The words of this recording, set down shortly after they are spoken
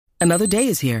Another day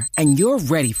is here, and you're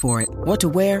ready for it. What to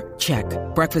wear? Check.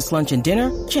 Breakfast, lunch, and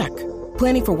dinner? Check.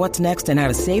 Planning for what's next and how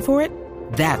to save for it?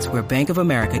 That's where Bank of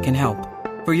America can help.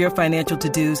 For your financial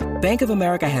to-dos, Bank of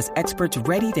America has experts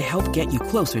ready to help get you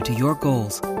closer to your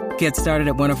goals. Get started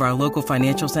at one of our local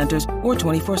financial centers or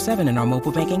 24/7 in our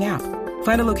mobile banking app.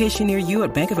 Find a location near you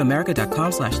at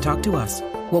bankofamerica.com/talktous.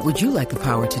 What would you like the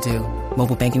power to do?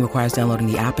 Mobile banking requires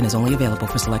downloading the app and is only available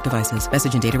for select devices.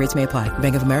 Message and data rates may apply.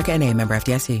 Bank of America N.A., member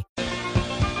FDIC.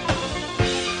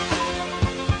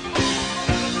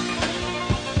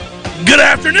 Good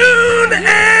afternoon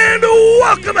and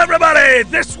welcome, everybody.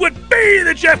 This would be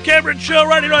the Jeff Cameron Show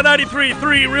right here on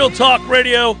 93.3 Real Talk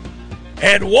Radio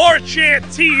and War Chant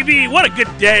TV. What a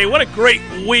good day. What a great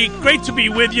week. Great to be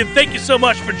with you. Thank you so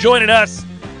much for joining us.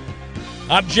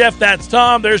 I'm Jeff. That's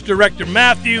Tom. There's Director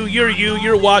Matthew.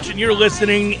 You're watching, you're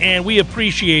listening, and we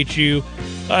appreciate you.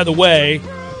 By the way,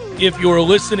 if you're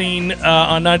listening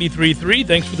on 93.3,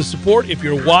 thanks for the support. If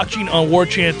you're watching on War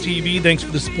Chant TV, thanks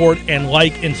for the support, and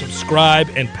like and subscribe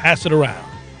and pass it around.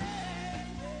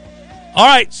 All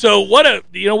right, so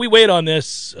we wait on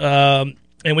this,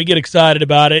 and we get excited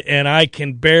about it, and I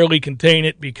can barely contain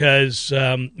it because,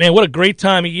 man, what a great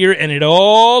time of year, and it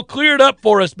all cleared up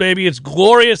for us, baby. It's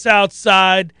glorious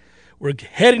outside. We're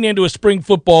heading into a spring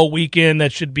football weekend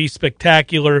that should be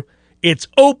spectacular. It's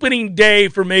opening day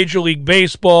for Major League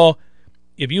Baseball.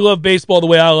 If you love baseball the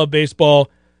way I love baseball,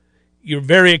 you're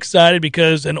very excited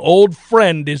because an old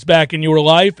friend is back in your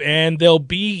life, and they'll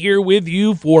be here with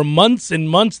you for months and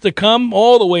months to come,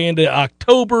 all the way into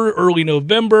October, early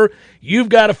November. You've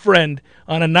got a friend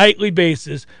on a nightly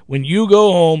basis when you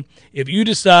go home. If you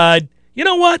decide, you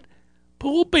know what, put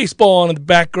a little baseball on in the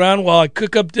background while I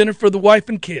cook up dinner for the wife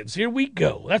and kids. Here we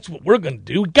go. That's what we're going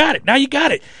to do. We got it. Now you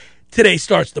got it. Today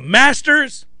starts the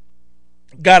Masters.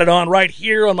 Got it on right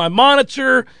here on my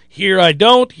monitor. Here I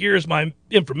don't. Here's my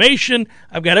information.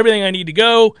 I've got everything I need to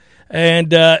go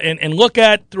and look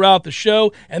at throughout the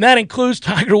show. And that includes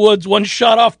Tiger Woods one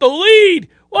shot off the lead.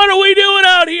 What are we doing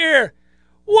out here?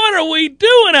 What are we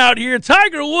doing out here?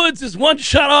 Tiger Woods is one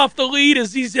shot off the lead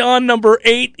as he's on number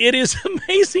 8. It is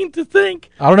amazing to think.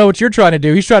 I don't know what you're trying to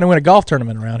do. He's trying to win a golf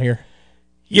tournament around here.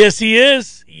 Yes, he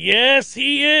is. Yes,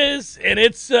 he is. And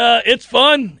it's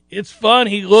fun. It's fun.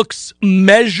 He looks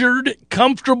measured,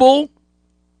 comfortable.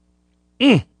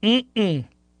 Oh,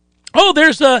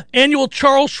 there's a annual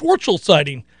Charles Schwartzel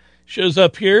sighting. Shows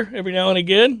up here every now and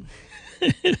again.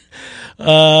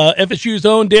 FSU's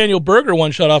own Daniel Berger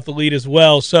one shot off the lead as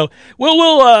well. So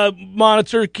we'll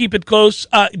monitor, keep it close.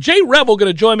 Jay Revel going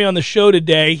to join me on the show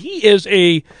today. He is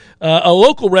a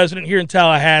local resident here in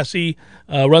Tallahassee.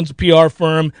 Runs a PR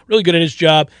firm, really good at his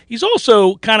job. He's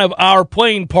also kind of our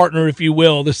playing partner, if you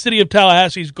will, the city of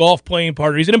Tallahassee's golf playing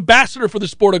partner. He's an ambassador for the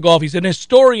sport of golf. He's an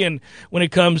historian when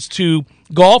it comes to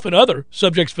golf and other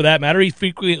subjects for that matter. He's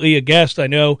frequently a guest, I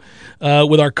know,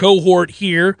 with our cohort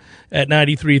here at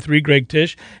 93.3, Greg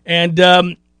Tisch. And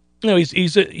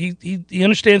he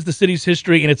understands the city's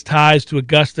history and its ties to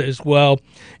Augusta as well.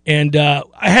 And I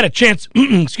had a chance,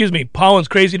 excuse me, pollen's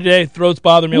crazy today. Throat's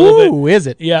bothering me a little bit. Ooh, is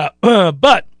it? Yeah.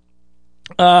 But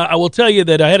I will tell you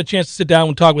that I had a chance to sit down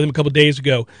and talk with him a couple of days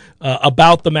ago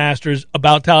about the Masters,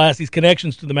 about Tallahassee's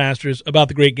connections to the Masters, about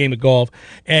the great game of golf.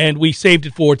 And we saved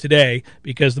it for today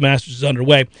because the Masters is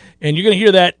underway. And you're going to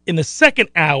hear that in the second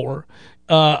hour.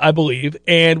 I believe,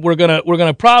 and we're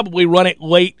gonna probably run it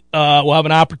late. We'll have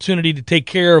an opportunity to take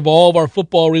care of all of our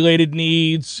football-related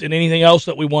needs and anything else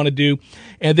that we want to do,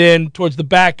 and then towards the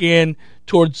back end,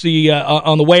 towards the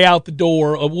on the way out the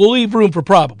door, we'll leave room for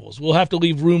probables. We'll have to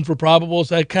leave room for probables.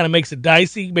 That kind of makes it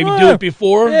dicey. Maybe do it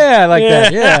before. Yeah, I like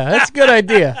that. Yeah, that's a good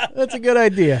idea. That's a good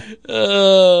idea.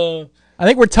 I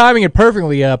think we're timing it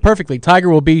perfectly. Tiger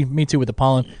will be, me too with the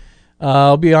pollen.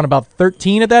 I'll be on about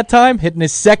 13 at that time, hitting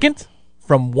his second.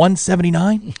 From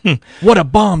 179? What a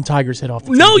bomb Tiger's hit off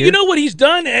the tee. No, you know what he's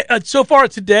done so far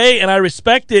today, and I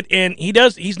respect it, and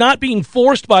he's not being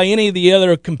forced by any of the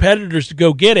other competitors to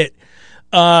go get it.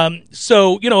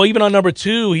 So, even on number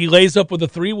 2, he lays up with a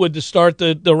 3-wood to start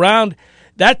the round.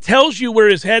 That tells you where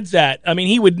his head's at. I mean,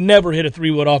 he would never hit a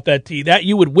 3-wood off that tee. That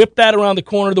you would whip that around the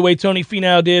corner the way Tony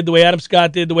Finau did, the way Adam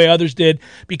Scott did, the way others did,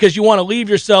 because you want to leave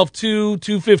yourself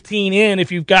 215 in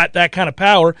if you've got that kind of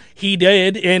power. He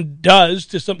did and does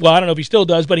to some. Well, I don't know if he still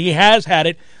does, but he has had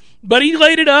it. But he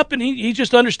laid it up, and he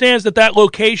just understands that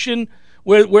location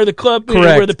where the club,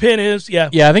 where the pin is. Yeah,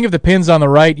 I think if the pin's on the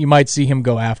right, you might see him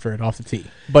go after it off the tee.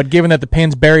 But given that the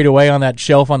pin's buried away on that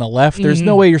shelf on the left, there's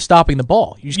no way you're stopping the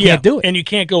ball. You just can't do it. And you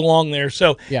can't go long there.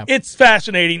 So yeah. It's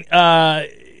fascinating.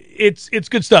 it's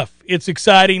good stuff. It's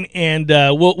exciting, and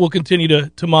we'll continue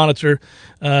to monitor.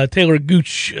 Taylor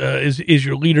Gooch is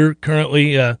your leader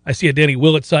currently. I see a Danny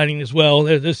Willett signing as well.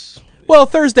 Well,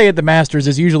 Thursday at the Masters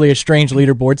is usually a strange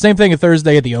leaderboard. Same thing a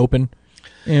Thursday at the Open.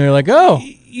 And you're like, oh,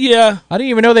 yeah. I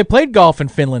didn't even know they played golf in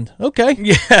Finland. Okay.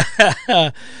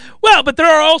 Yeah. Well, but there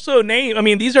are also names. I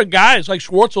mean, these are guys like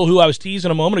Schwartzel, who I was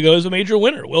teasing a moment ago, is a major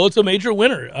winner. Well, it's a major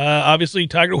winner. Obviously,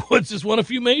 Tiger Woods has won a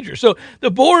few majors. So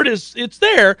the board it's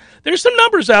there. There's some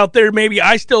numbers out there maybe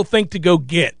I still think to go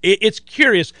get. It's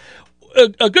curious.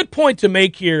 A good point to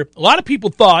make here. A lot of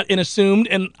people thought and assumed,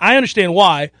 and I understand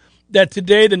why, that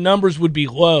today the numbers would be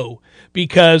low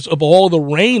because of all the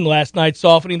rain last night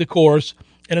softening the course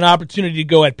and an opportunity to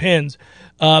go at pins.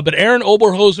 But Aaron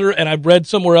Oberhoser, and I've read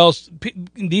somewhere else,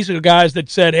 these are guys that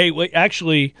said, hey, wait,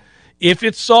 actually, if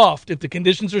it's soft, if the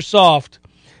conditions are soft,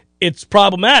 it's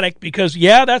problematic because,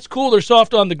 yeah, that's cool. They're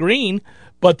soft on the green,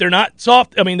 but they're not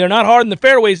soft. I mean, they're not hard in the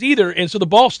fairways either. And so the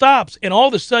ball stops, and all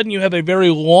of a sudden you have a very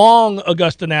long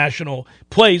Augusta National,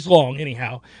 plays long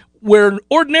anyhow, where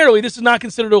ordinarily this is not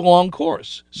considered a long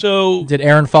course. So did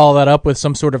Aaron follow that up with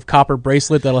some sort of copper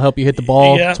bracelet that'll help you hit the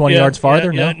ball 20 yards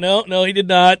farther? No, he did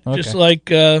not. Okay. Just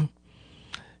like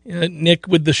Nick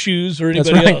with the shoes or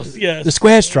anybody else. Yes. The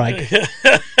square strike.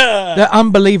 They're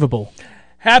unbelievable.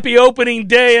 Happy opening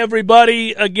day,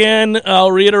 everybody. Again,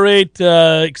 I'll reiterate,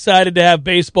 excited to have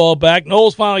baseball back.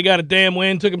 Knowles finally got a damn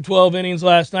win. Took him 12 innings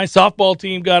last night. Softball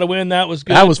team got a win. That was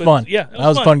good. That was fun. Yeah, that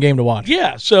was a fun game to watch.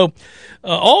 Yeah, so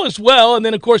all is well. And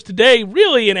then, of course, today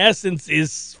really, in essence,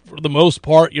 is, for the most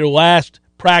part, your last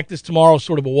practice. Tomorrow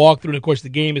sort of a walkthrough. And, of course, the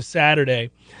game is Saturday.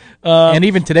 And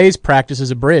even today's practice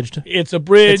is abridged. It's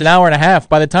abridged. It's an hour and a half.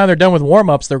 By the time they're done with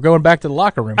warm-ups, they're going back to the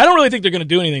locker room. I don't really think they're going to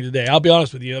do anything today. I'll be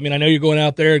honest with you. I mean, I know you're going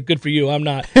out there. Good for you. I'm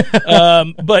not. But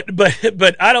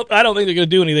I don't think they're going to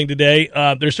do anything today.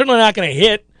 They're certainly not going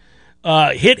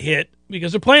to hit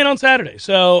because they're playing on Saturday.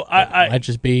 So I might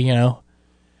just be,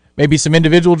 maybe some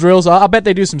individual drills. I'll bet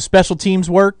they do some special teams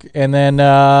work, and then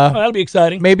that'll be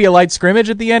exciting. Maybe a light scrimmage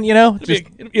at the end.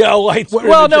 A light scrimmage.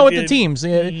 Well, no, with the teams.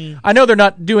 I know they're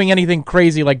not doing anything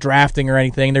crazy like drafting or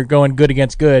anything. They're going good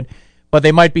against good, but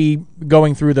they might be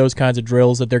going through those kinds of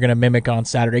drills that they're going to mimic on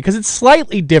Saturday because it's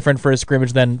slightly different for a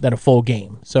scrimmage than a full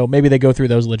game. So maybe they go through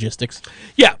those logistics.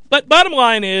 Yeah, but bottom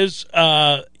line is,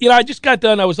 I just got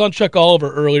done. I was on Chuck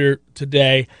Oliver earlier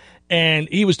today. And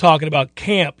he was talking about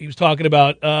camp. He was talking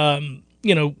about,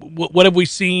 what have we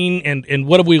seen and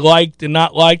what have we liked and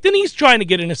not liked. And he's trying to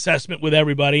get an assessment with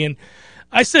everybody. And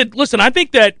I said, listen, I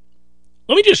think that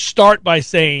let me just start by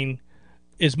saying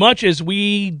as much as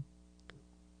we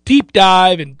deep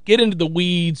dive and get into the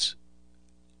weeds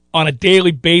on a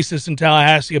daily basis in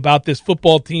Tallahassee about this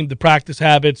football team, the practice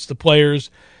habits, the players,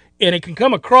 and it can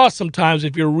come across sometimes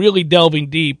if you're really delving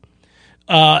deep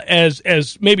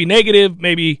as maybe negative,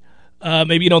 maybe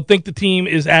you don't think the team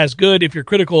is as good if you're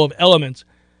critical of elements.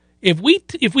 If we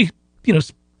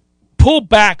pull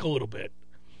back a little bit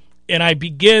and I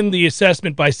begin the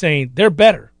assessment by saying they're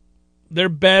better. They're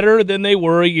better than they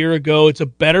were a year ago. It's a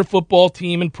better football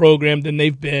team and program than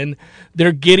they've been.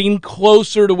 They're getting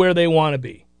closer to where they want to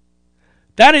be.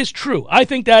 That is true. I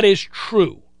think that is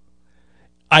true.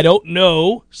 I don't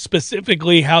know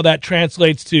specifically how that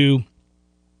translates to,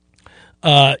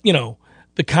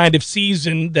 the kind of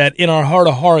season that in our heart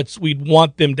of hearts we'd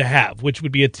want them to have, which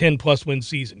would be a 10-plus win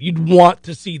season. You'd want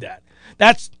to see that.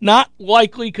 That's not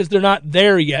likely because they're not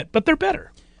there yet, but they're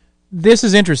better. This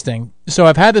is interesting. So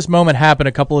I've had this moment happen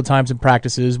a couple of times in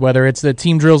practices, whether it's the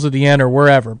team drills at the end or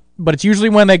wherever, but it's usually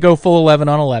when they go full 11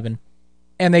 on 11,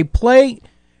 and they play.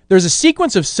 There's a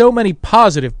sequence of so many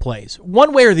positive plays,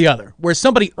 one way or the other, where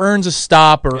somebody earns a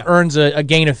stop or earns a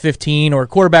gain of 15, or a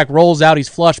quarterback rolls out, he's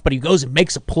flushed, but he goes and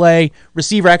makes a play.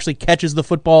 Receiver actually catches the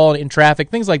football in traffic,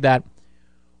 things like that,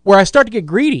 where I start to get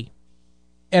greedy.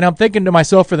 And I'm thinking to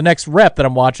myself for the next rep that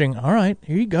I'm watching, all right,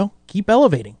 here you go, keep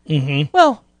elevating. Mm-hmm.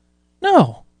 Well,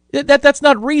 no, that's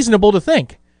not reasonable to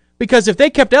think. Because if they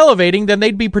kept elevating, then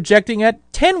they'd be projecting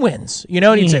at 10 wins.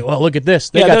 And you'd say, well, look at this.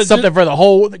 They got something for the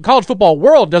whole college football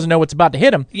world doesn't know what's about to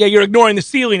hit them. Yeah, you're ignoring the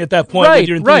ceiling at that point with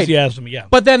your enthusiasm. Right. Yeah.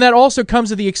 But then that also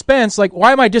comes at the expense. Like,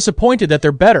 why am I disappointed that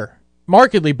they're better,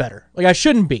 markedly better? Like, I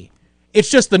shouldn't be. It's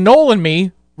just the Noel in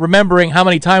me remembering how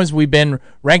many times we've been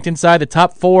ranked inside the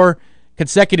top 4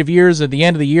 consecutive years at the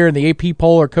end of the year in the AP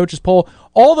poll or coaches poll.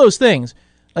 All those things.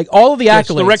 Like, all of the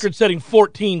accolades. The record-setting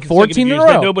 14 consecutive years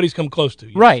that nobody's come close to.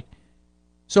 Right.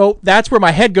 So that's where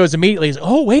my head goes immediately. Is,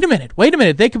 oh, wait a minute.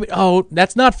 They could be,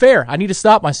 that's not fair. I need to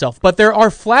stop myself. But there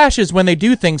are flashes when they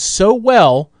do things so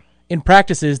well in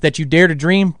practices that you dare to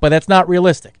dream, but that's not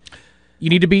realistic. You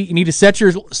need to set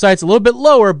your sights a little bit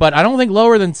lower, but I don't think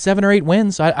lower than 7 or 8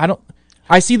 wins.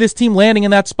 I see this team landing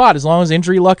in that spot as long as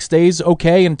injury luck stays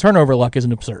okay and turnover luck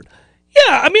isn't absurd.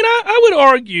 Yeah, I mean, I would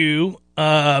argue,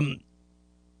 I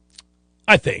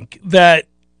think, that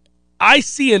I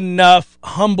see enough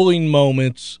humbling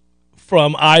moments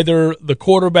from either the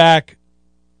quarterback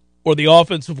or the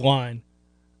offensive line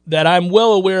that I'm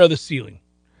well aware of the ceiling.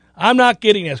 I'm not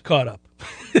getting as caught up.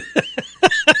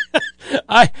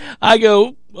 I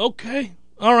go, okay,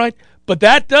 all right. But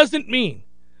that doesn't mean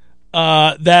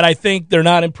that I think they're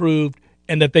not improved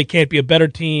and that they can't be a better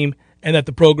team and that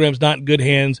the program's not in good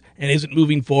hands and isn't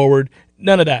moving forward.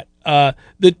 None of that.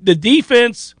 The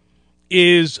defense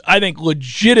is, I think,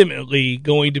 legitimately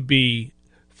going to be,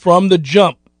 from the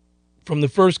jump, from the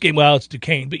first game, well, it's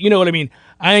Duquesne, but you know what I mean.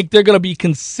 I think they're going to be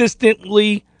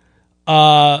consistently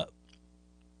the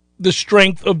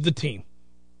strength of the team.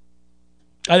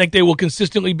 I think they will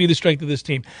consistently be the strength of this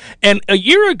team. And a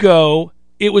year ago,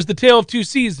 it was the tale of two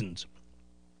seasons.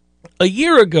 A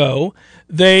year ago,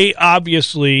 they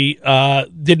obviously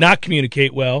did not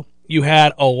communicate well. You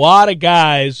had a lot of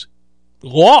guys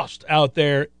lost out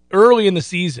there early in the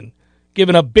season,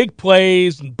 giving up big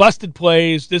plays and busted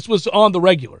plays. This was on the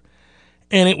regular,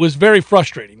 and it was very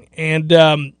frustrating. And,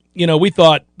 we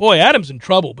thought, boy, Adam's in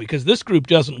trouble because this group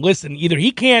doesn't listen. Either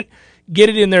he can't get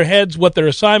it in their heads what their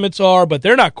assignments are, but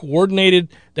they're not coordinated.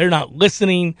 They're not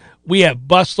listening. We have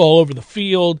busts all over the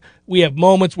field. We have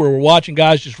moments where we're watching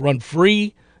guys just run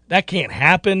free. That can't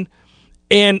happen.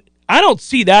 And I don't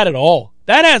see that at all.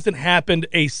 That hasn't happened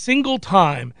a single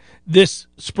time this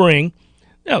spring.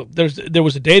 There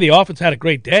was a day the offense had a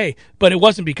great day, but it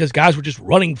wasn't because guys were just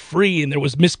running free and there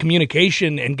was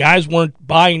miscommunication and guys weren't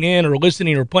buying in or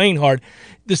listening or playing hard.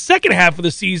 The second half of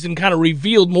the season kind of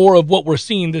revealed more of what we're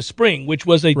seeing this spring, which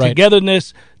was a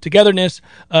togetherness,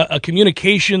 a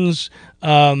communications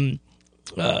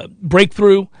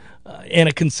breakthrough, and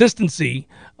a consistency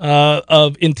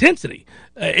of intensity.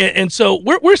 And so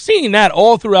we're seeing that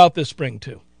all throughout this spring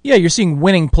too. Yeah, you're seeing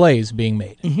winning plays being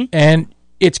made. Mm-hmm. And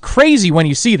it's crazy when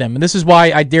you see them. And this is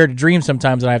why I dare to dream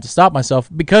sometimes and I have to stop myself,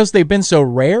 because they've been so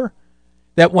rare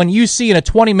that when you see in a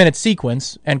 20-minute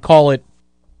sequence and call it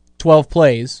 12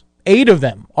 plays, 8 of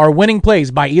them are winning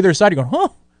plays by either side. You're going,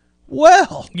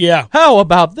 well, yeah. How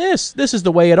about this? This is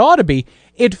the way it ought to be.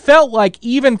 It felt like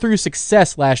even through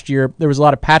success last year, there was a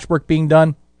lot of patchwork being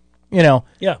done.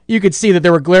 You could see that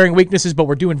there were glaring weaknesses, but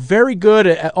we're doing very good,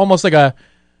 almost like a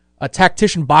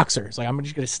tactician boxer. It's like, I'm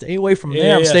just going to stay away from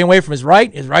there. I'm staying away from his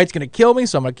right. His right's going to kill me,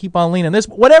 so I'm going to keep on leaning this.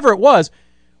 Whatever it was,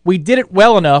 we did it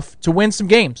well enough to win some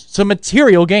games, some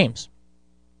material games.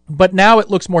 But now it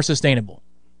looks more sustainable.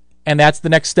 And that's the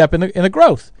next step in the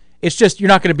growth. It's just you're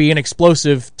not going to be an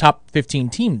explosive top 15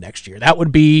 team next year. That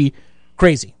would be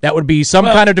crazy. That would be some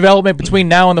kind of development between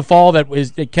now and the fall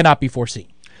it cannot be foreseen.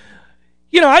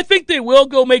 I think they will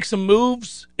go make some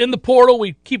moves in the portal.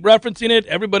 We keep referencing it.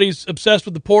 Everybody's obsessed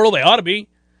with the portal. They ought to be.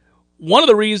 One of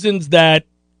the reasons that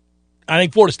I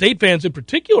think Florida State fans in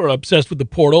particular are obsessed with the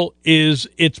portal is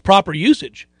its proper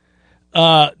usage.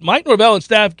 Mike Norvell and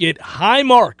staff get high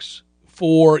marks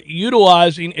for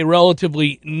utilizing a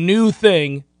relatively new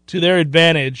thing to their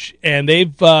advantage, and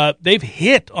they've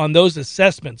hit on those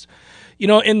assessments.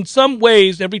 In some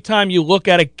ways, every time you look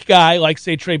at a guy like,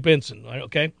 say, Trey Benson,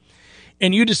 okay,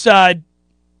 and you decide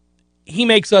he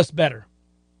makes us better.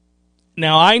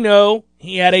 Now, I know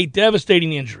he had a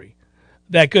devastating injury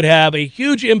that could have a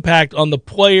huge impact on the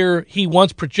player he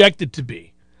once projected to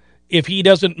be if he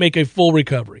doesn't make a full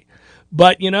recovery.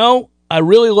 But, I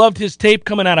really loved his tape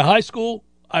coming out of high school.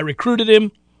 I recruited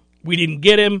him. We didn't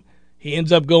get him. He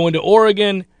ends up going to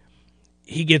Oregon.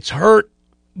 He gets hurt.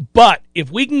 But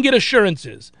if we can get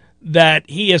assurances that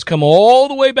he has come all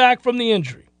the way back from the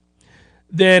injury,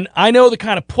 then I know the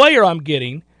kind of player I'm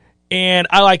getting, and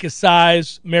I like his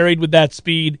size, married with that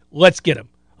speed. Let's get him.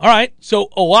 All right, so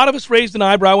a lot of us raised an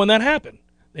eyebrow when that happened.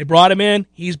 They brought him in.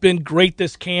 He's been great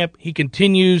this camp. He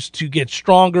continues to get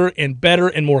stronger and better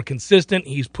and more consistent.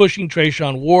 He's pushing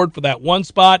Trayshawn Ward for that one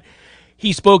spot.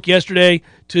 He spoke yesterday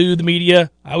to the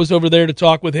media. I was over there to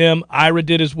talk with him. Ira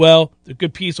did as well. There's a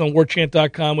good piece on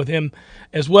warchant.com with him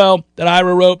as well that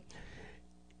Ira wrote.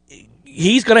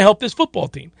 He's going to help this football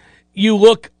team. You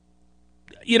look,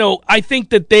 I think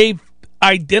that they've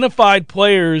identified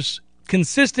players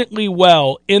consistently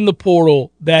well in the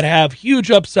portal that have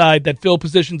huge upside that fill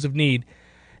positions of need.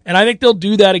 And I think they'll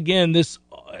do that again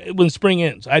when spring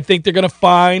ends. I think they're going to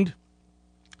find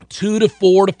 2 to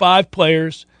 4 to 5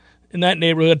 players in that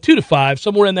neighborhood, 2 to 5,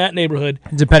 somewhere in that neighborhood.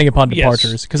 Depending upon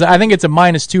departures. Because I think it's a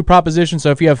 -2 proposition,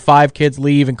 so if you have 5 kids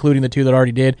leave, including the 2 that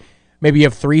already did, maybe you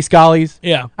have 3 Scullies.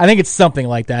 Yeah. I think it's something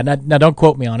like that. Now, don't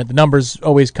quote me on it. The numbers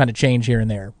always kind of change here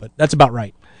and there, but that's about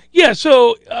right. Yeah,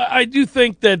 so I do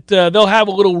think that they'll have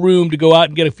a little room to go out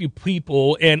and get a few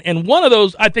people, and one of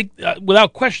those, I think,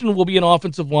 without question, will be an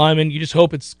offensive lineman. You just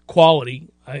hope it's quality.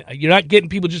 You're not getting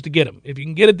people just to get them. If you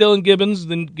can get a Dylan Gibbons,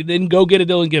 then go get a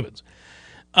Dylan Gibbons.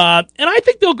 And I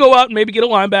think they'll go out and maybe get a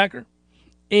linebacker.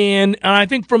 And I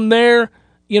think from there,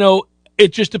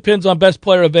 it just depends on best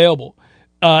player available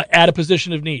at a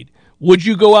position of need. Would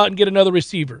you go out and get another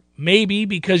receiver? Maybe,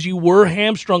 because you were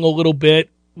hamstrung a little bit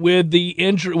with the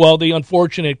injury, the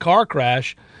unfortunate car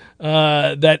crash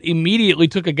that immediately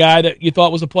took a guy that you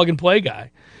thought was a plug-and-play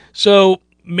guy. So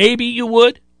maybe you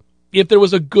would, if there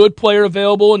was a good player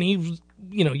available and he,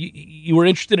 you were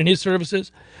interested in his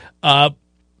services.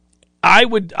 I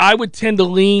would tend to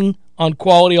lean on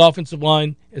quality offensive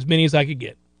line, as many as I could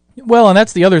get. Well, and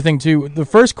that's the other thing, too. The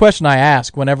first question I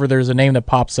ask whenever there's a name that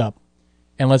pops up,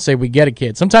 and let's say we get a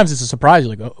kid, sometimes it's a surprise.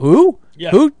 You go, who?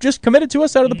 Yeah. Who just committed to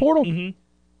us out of the portal? Mm-hmm.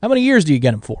 How many years do you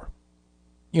get him for?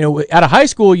 Out of high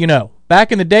school,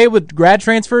 Back in the day with grad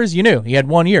transfers, you knew he had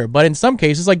 1 year. But in some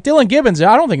cases, like Dylan Gibbons,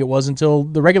 I don't think it was until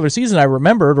the regular season I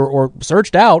remembered or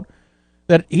searched out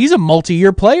that he's a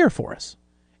multi-year player for us.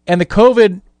 And the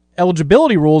COVID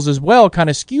eligibility rules as well kind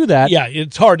of skew that. Yeah,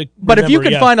 it's hard to But if you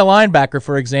can find a linebacker,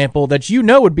 for example, that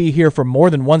would be here for more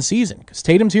than one season, because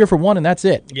Tatum's here for one and that's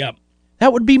it. Yeah.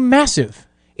 That would be massive.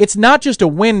 It's not just a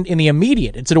win in the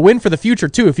immediate. It's a win for the future,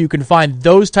 too, if you can find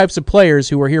those types of players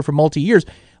who are here for multi-years.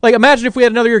 Like, imagine if we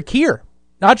had another year Keir.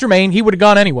 Not Jermaine. He would have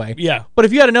gone anyway. Yeah. But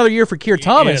if you had another year for Keir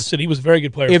Thomas. Yes, and he was a very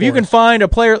good player. If you can find a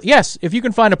player,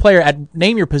 at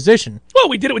name your position. Well,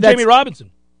 we did it with Jamie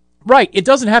Robinson. Right. It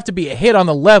doesn't have to be a hit on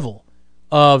the level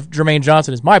of Jermaine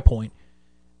Johnson, is my point.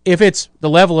 If it's the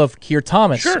level of Keir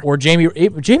Thomas or Jamie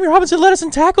Robinson led us in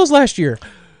tackles last year.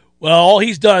 Well, all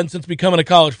he's done since becoming a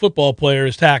college football player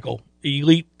is tackle.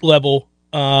 Elite level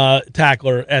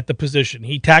tackler at the position.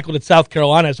 He tackled at South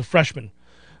Carolina as a freshman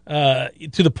to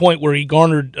the point where he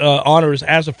garnered honors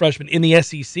as a freshman in the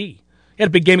SEC. He had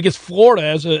a big game against Florida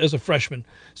as a freshman.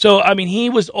 So, he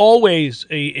was always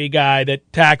a guy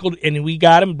that tackled, and we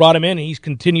got him, brought him in, and he's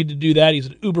continued to do that. He's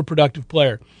an uber-productive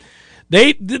player.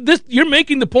 You're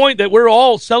making the point that we're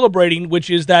all celebrating, which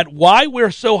is that why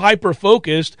we're so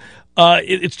hyper-focused,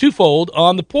 it's twofold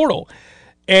on the portal.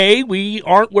 A, we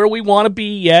aren't where we want to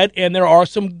be yet, and there are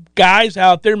some guys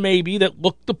out there maybe that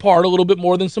look the part a little bit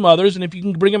more than some others, and if you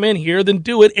can bring them in here, then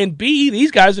do it. And B,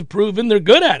 these guys have proven they're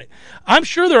good at it. I'm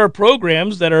sure there are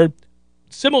programs that are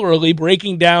similarly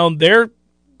breaking down their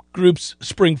group's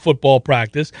spring football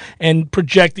practice and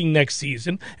projecting next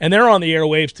season, and they're on the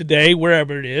airwaves today,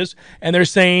 wherever it is, and they're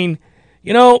saying,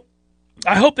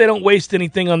 I hope they don't waste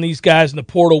anything on these guys in the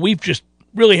portal. We've just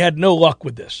really had no luck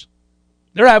with this.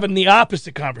 They're having the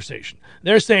opposite conversation.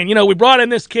 They're saying, we brought in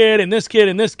this kid and this kid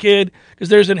and this kid because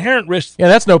there's inherent risk. Yeah,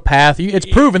 that's no path. It's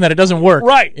proven that it doesn't work.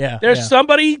 Right. Yeah. There's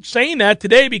somebody saying that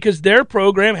today because their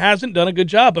program hasn't done a good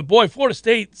job. But, boy, Florida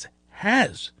State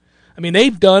has.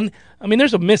 They've done –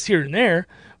 there's a miss here and there,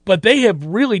 but they have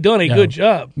really done a good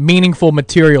job. Meaningful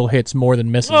material hits more than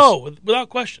misses. Oh, without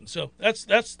question. So that's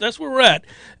where we're at,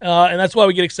 and that's why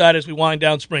we get excited as we wind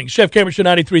down spring. Chef Cameron Show,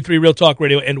 93.3 Real Talk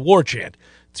Radio and War Chant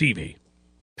TV.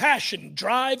 Passion,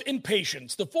 drive, and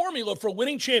patience. The formula for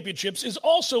winning championships is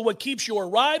also what keeps your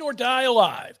ride or die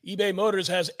alive. eBay Motors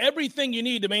has everything you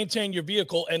need to maintain your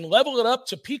vehicle and level it up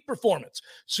to peak performance.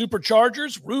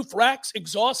 Superchargers, roof racks,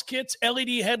 exhaust kits, LED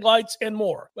headlights, and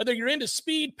more. Whether you're into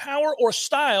speed, power, or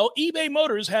style, eBay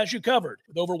Motors has you covered.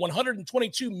 With over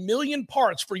 122 million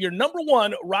parts for your number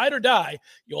one ride or die,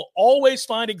 you'll always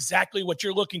find exactly what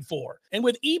you're looking for. And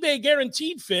with eBay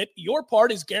Guaranteed Fit, your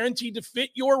part is guaranteed to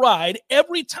fit your ride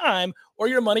every time or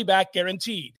your money back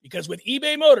guaranteed. Because with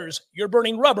eBay Motors, you're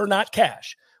burning rubber, not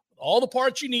cash. With all the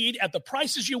parts you need at the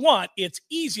prices you want, it's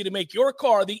easy to make your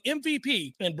car the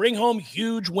MVP and bring home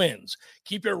huge wins.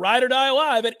 Keep your ride or die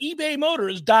alive at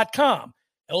ebaymotors.com.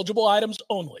 Eligible items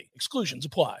only. Exclusions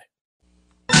apply.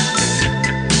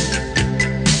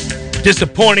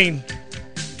 Disappointing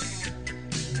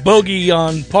bogey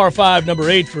on par 5, number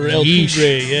 8 for El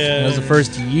Tigre. Yeah, that was the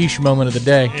first yeesh moment of the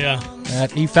day. Yeah.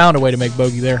 He found a way to make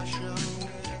bogey there.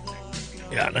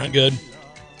 Yeah, not good.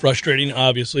 Frustrating,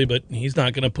 obviously, but he's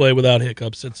not going to play without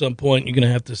hiccups. At some point, you're going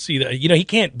to have to see that. He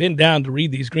can't bend down to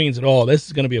read these greens at all. This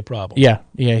is going to be a problem. Yeah,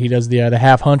 he does the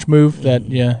half hunch move that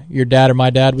your dad or my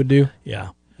dad would do.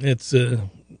 Yeah, it's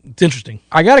interesting.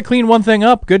 I got to clean one thing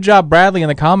up. Good job, Bradley, in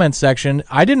the comments section.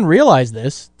 I didn't realize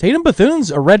this. Tatum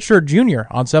Bethune's a redshirt junior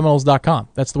on Seminoles.com.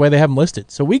 That's the way they have him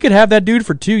listed. So we could have that dude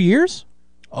for 2 years?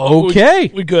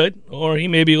 Okay. We could. Or he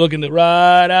may be looking to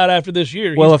ride out after this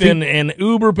year. Well, He's been an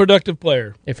uber-productive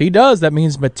player. If he does, that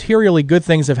means materially good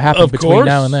things have happened between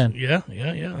now and then. Yeah,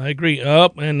 I agree.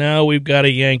 And now we've got a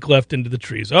yank left into the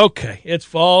trees. Okay, it's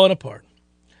falling apart.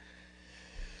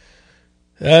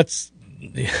 That's...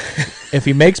 If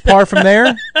he makes par from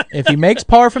there, he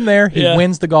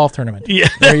wins the golf tournament. Yeah.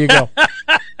 There you go.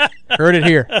 Heard it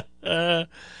here.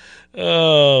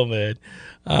 Oh, man.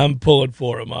 I'm pulling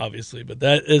for him, obviously, but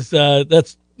that's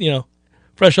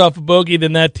fresh off a bogey,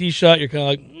 then that tee shot, you're kind of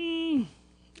like,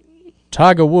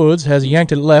 Tiger Woods has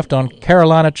yanked it left on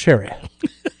Carolina Cherry,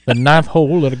 the 9th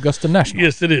hole at Augusta National.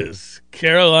 Yes, it is.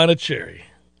 Carolina Cherry.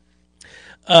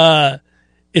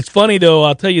 It's funny, though,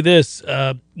 I'll tell you this.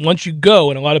 Once you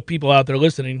go, and a lot of people out there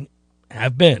listening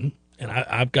have been, and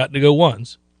I've gotten to go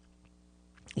once,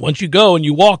 once you go and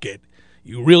you walk it,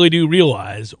 you really do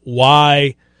realize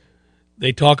why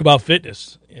they talk about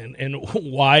fitness and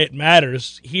why it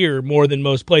matters here more than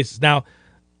most places. Now,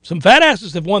 some fat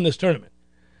asses have won this tournament.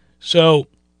 So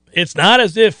it's not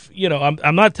as if,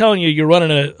 I'm not telling you you're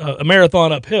running a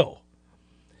marathon uphill.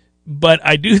 But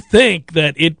I do think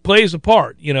that it plays a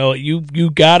part.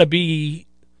 You got to be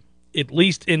at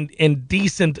least in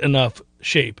decent enough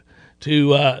shape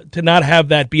to not have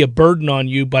that be a burden on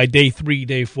you by day 3,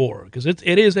 day 4, because it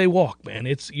is a walk, man.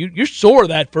 You're sore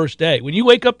that first day. When you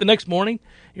wake up the next morning,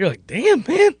 you're like, damn,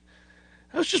 man,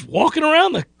 I was just walking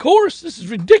around the course. This is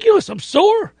ridiculous. I'm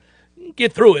sore.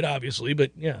 Get through it, obviously, but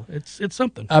yeah, it's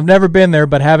something. I've never been there,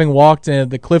 but having walked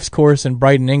the Cliffs course in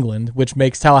Brighton, England, which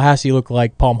makes Tallahassee look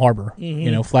like Palm Harbor,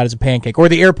 flat as a pancake, or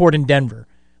the airport in Denver.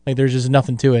 Like, there's just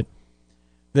nothing to it.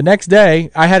 The next day,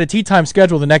 I had a tee time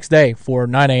scheduled the next day for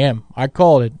 9 a.m. I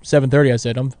called at 7:30. I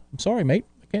said, I'm sorry, mate.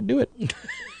 I can't do it.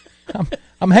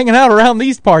 I'm hanging out around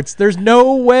these parts. There's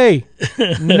no way.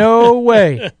 No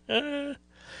way.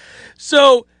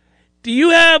 So, do you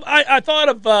have... I thought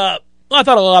of a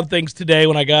lot of things today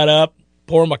when I got up,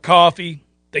 pouring my coffee,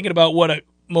 thinking about what a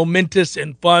momentous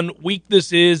and fun week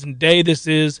this is and day this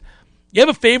is. You have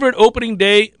a favorite opening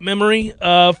day memory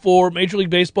for Major League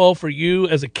Baseball for you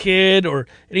as a kid or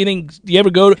anything? Do you ever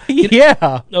go to...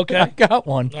 Yeah. Okay. I got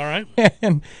one. All right.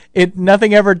 And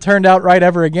nothing ever turned out right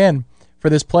ever again for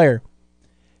this player.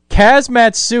 Kaz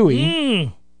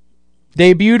Matsui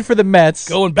debuted for the Mets.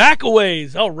 Going back a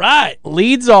ways. All right.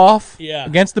 Leads off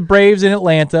against the Braves in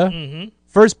Atlanta. Mm-hmm.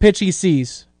 First pitch he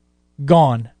sees,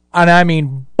 gone. And I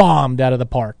mean bombed out of the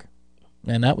park.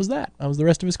 And that was that. That was the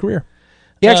rest of his career.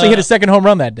 He actually hit a second home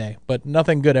run that day, but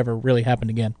nothing good ever really happened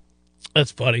again.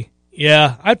 That's funny.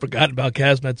 Yeah, I'd forgotten about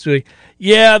Kaz Matsui.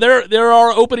 Yeah, there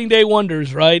are opening day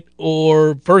wonders, right?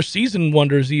 Or first season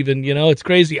wonders even, it's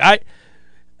crazy. I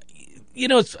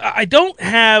don't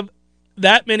have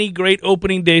that many great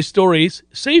opening day stories,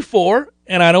 save for,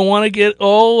 and I don't want to get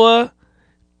all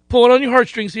pulling on your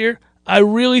heartstrings here. I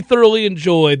really thoroughly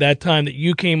enjoyed that time that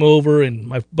you came over and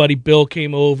my buddy Bill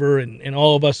came over and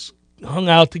all of us hung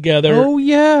out together. Oh,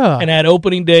 yeah. And had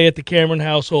opening day at the Cameron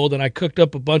household, and I cooked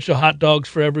up a bunch of hot dogs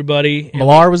for everybody.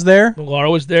 Millar was there? Millar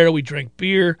was there. We drank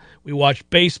beer. We watched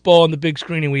baseball on the big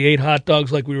screen, and we ate hot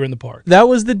dogs like we were in the park. That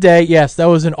was the day. Yes, that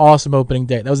was an awesome opening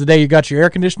day. That was the day you got your air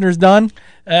conditioners done?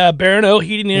 Barano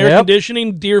Heating and Air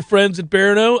Conditioning, dear friends at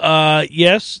Barano.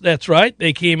 Yes, that's right.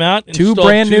 They came out and installed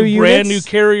brand new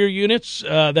Carrier units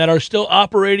that are still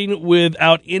operating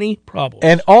without any problems.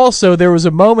 And also, there was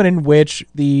a moment in which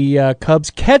the Cubs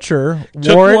catcher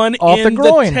took wore one it off in the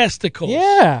groin. The testicles.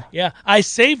 Yeah. I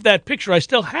saved that picture. I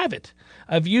still have it.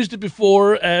 I've used it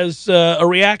before as a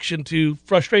reaction to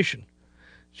frustration.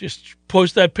 Just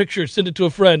post that picture, send it to a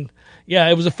friend. Yeah,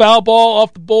 it was a foul ball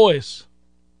off the boys.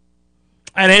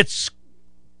 And it's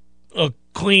a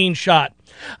clean shot.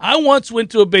 I once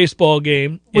went to a baseball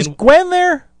game. Was Gwen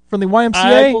there from the YMCA?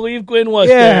 I believe Gwen was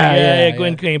there. Yeah,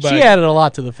 Gwen came by. She added a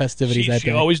lot to the festivities that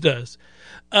day. She always does.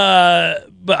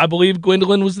 But I believe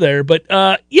Gwendolyn was there. But,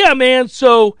 yeah, man,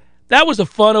 so that was a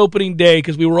fun opening day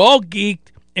because we were all geeked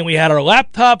and we had our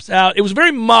laptops out. It was a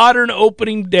very modern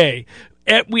opening day.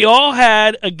 We all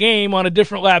had a game on a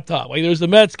different laptop. Like there was the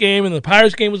Mets game and the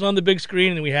Pirates game was on the big screen,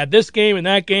 and then we had this game and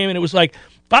that game, and it was like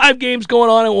 5 games going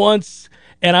on at once.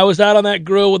 And I was out on that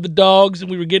grill with the dogs, and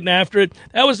we were getting after it.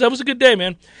 That was a good day,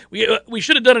 man. We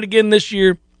should have done it again this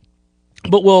year,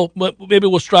 but maybe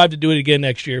we'll strive to do it again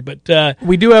next year. But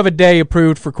we do have a day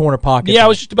approved for Corner Pocket. Yeah, I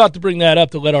was just about to bring that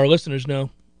up to let our listeners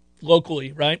know.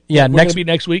 Locally, right? Yeah, we're going to be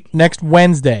next week. Next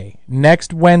Wednesday. That's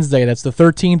the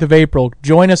 13th of April.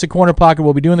 Join us at Corner Pocket.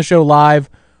 We'll be doing the show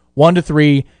live, 1 to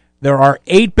 3. There are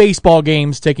 8 baseball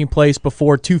games taking place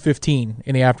before 2:15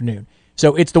 in the afternoon.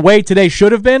 So it's the way today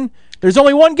should have been. There's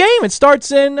only one game. It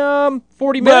starts in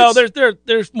 40 minutes. Well,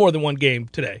 there's more than one game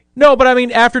today. No, but I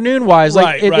mean afternoon-wise.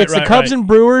 It's the Cubs and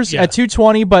Brewers at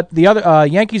 2:20, but the other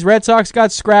Yankees-Red Sox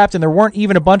got scrapped, and there weren't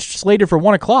even a bunch slated for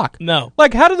 1 o'clock. No.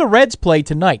 Like, how do the Reds play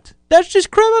tonight? That's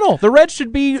just criminal. The Reds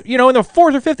should be, in the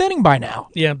fourth or fifth inning by now.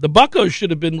 Yeah, the Buccos should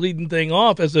have been leading thing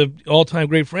off as an all-time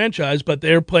great franchise, but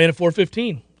they're playing at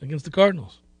 4:15 against the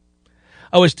Cardinals.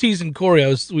 I was teasing Corey.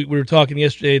 We were talking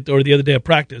yesterday or the other day at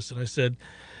practice, and I said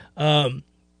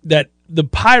that the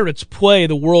Pirates play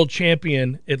the world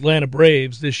champion Atlanta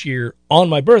Braves this year on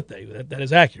my birthday. That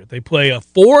is accurate. They play a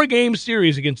 4-game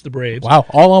series against the Braves. Wow,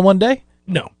 all on one day?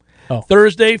 No. Oh.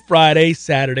 Thursday, Friday,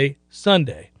 Saturday,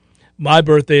 Sunday. My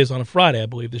birthday is on a Friday, I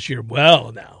believe, this year.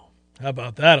 Well, now, how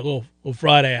about that? A little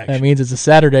Friday action. That means it's a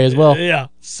Saturday as well. Yeah.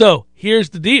 So here's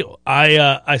the deal.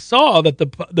 I saw that the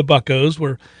Buccos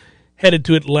were headed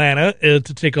to Atlanta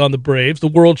to take on the Braves, the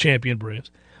world champion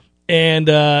Braves,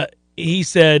 and he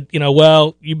said,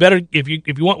 well, you better if you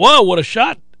want. Whoa, what a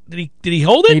shot! Did he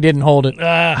hold it? He didn't hold it.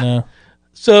 No.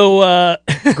 So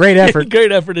great effort,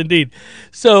 great effort indeed.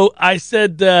 So I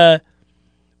said.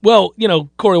 Well,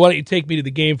 Corey, why don't you take me to the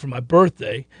game for my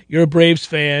birthday? You're a Braves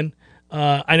fan.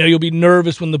 I know you'll be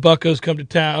nervous when the Buccos come to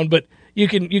town, but you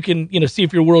can see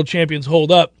if your world champions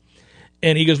hold up.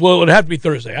 And he goes, well, it would have to be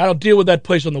Thursday. I don't deal with that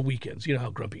place on the weekends. You know how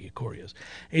grumpy Corey is.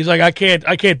 And he's like, I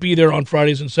can't be there on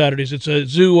Fridays and Saturdays. It's a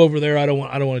zoo over there. I don't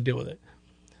want to deal with it.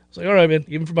 I was like, all right, man,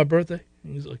 even for my birthday?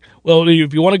 And he's like, well,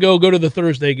 if you want to go to the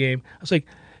Thursday game. I was like,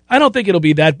 I don't think it'll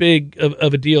be that big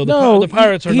of a deal. No, the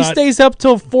Pirates are he not. He stays up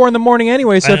till 4 in the morning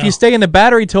anyway, so if you stay in the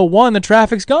Battery till 1, the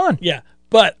traffic's gone. Yeah,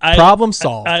 but problem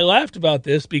solved. I laughed about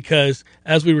this because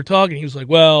as we were talking, he was like,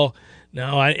 well,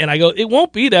 no. I go, it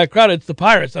won't be that crowded. It's the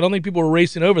Pirates. I don't think people were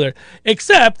racing over there,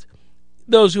 except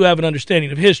those who have an understanding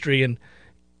of history. And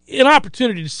an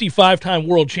opportunity to see 5-time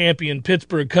world champion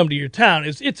Pittsburgh come to your town,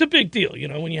 it's a big deal,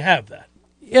 when you have that.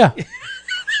 Yeah.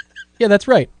 Yeah, that's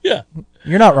right. Yeah.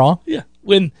 You're not wrong. Yeah.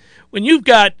 When you've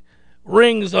got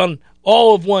rings on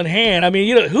all of one hand, I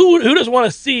mean, who doesn't want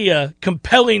to see a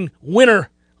compelling winner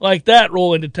like that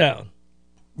roll into town?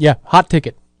 Yeah, hot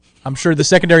ticket. I'm sure the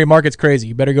secondary market's crazy.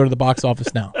 You better go to the box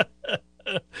office now.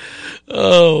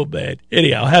 Oh, man.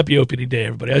 Anyhow, happy opening day,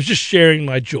 everybody. I was just sharing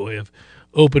my joy of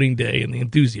opening day and the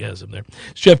enthusiasm there.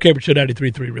 It's Jeff Cameron Show,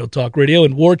 93.3 Real Talk Radio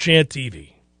and War Chant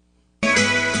TV.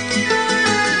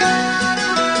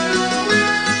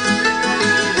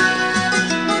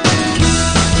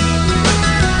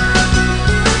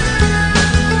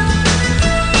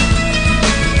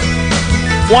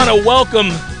 Want to welcome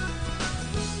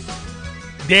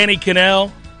Danny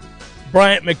Cannell,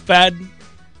 Bryant McFadden,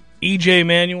 E.J.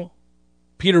 Manuel,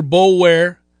 Peter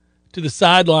Boulware to the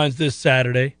sidelines this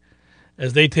Saturday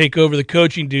as they take over the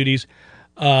coaching duties.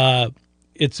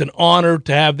 It's an honor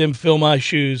to have them fill my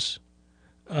shoes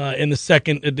in the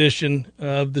second edition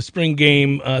of the spring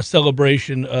game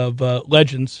celebration of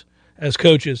legends as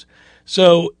coaches.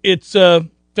 So it's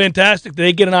fantastic that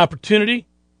they get an opportunity.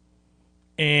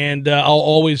 And I'll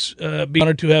always be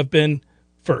honored to have been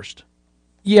first.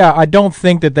 Yeah, I don't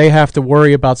think that they have to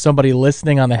worry about somebody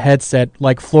listening on the headset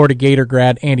like Florida Gator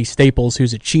grad Andy Staples,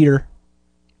 who's a cheater.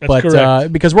 That's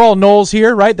correct. Because we're all Noles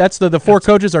here, right? That's the four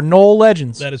coaches are Nole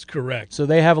legends. That is correct. So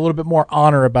they have a little bit more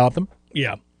honor about them.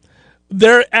 Yeah.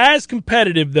 They're as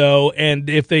competitive, though, and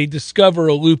if they discover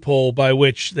a loophole by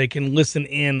which they can listen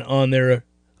in on their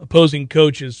opposing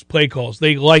coaches' play calls,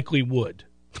 they likely would.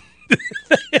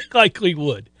 They likely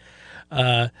would.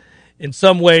 In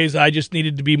some ways, I just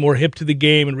needed to be more hip to the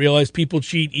game and realize people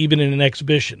cheat even in an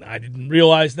exhibition. I didn't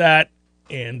realize that,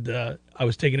 and I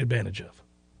was taken advantage of.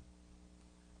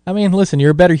 I mean, listen,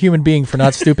 you're a better human being for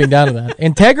not stooping down to that.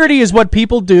 Integrity is what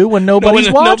people do when nobody's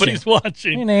watching. Nobody's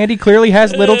watching. And Andy clearly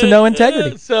has little to no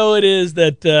integrity. So it is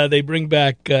that they bring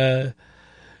back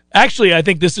actually, I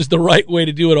think this is the right way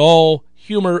to do it, all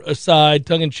humor aside,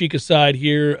 tongue-in-cheek aside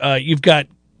here. You've got,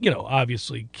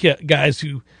 obviously guys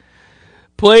who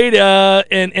played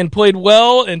and played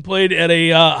well and played at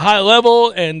a high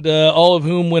level, and all of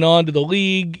whom went on to the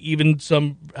league, even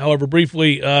some, however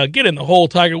briefly, get in the hole.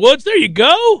 Tiger Woods, there you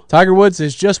go. Person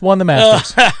has just won the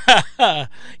Masters.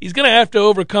 He's going to have to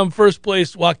overcome first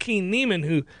place Joaquin Neiman,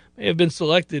 who may have been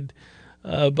selected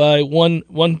by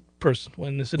one person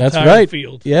when this entire That's right.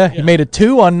 field. Yeah, he made a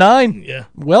 2 on 9. Yeah.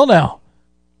 Well, now.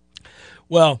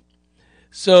 Well,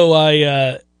 so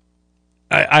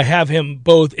I have him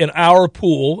both in our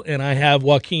pool, and I have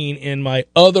Joaquin in my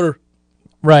other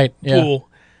pool.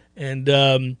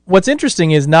 And what's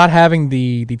interesting is not having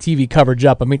the TV coverage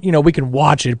up. I mean, we can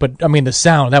watch it, but I mean the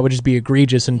sound, that would just be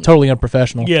egregious and totally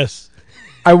unprofessional. Yes.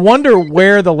 I wonder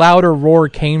where the louder roar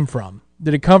came from,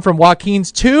 Did it come from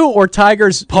Joaquin's 2 or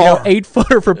Tiger's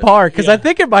 8-footer for par? Because I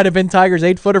think it might have been Tiger's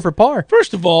 8-footer for par.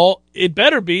 First of all, it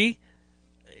better be.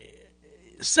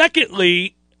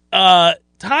 Secondly,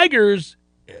 Tiger's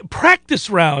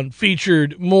practice round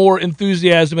featured more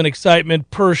enthusiasm and excitement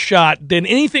per shot than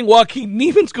anything Joaquin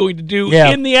Niemann's going to do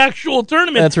in the actual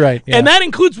tournament. That's right. Yeah. And that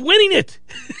includes winning it.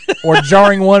 Or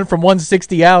jarring one from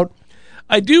 160 out.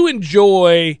 I do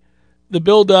enjoy the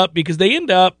build-up because they end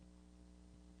up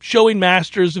showing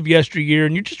masters of yesteryear,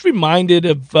 and you're just reminded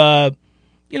of the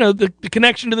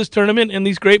connection to this tournament and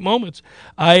these great moments.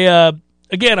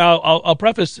 I'll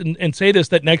preface and say this,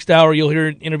 that next hour you'll hear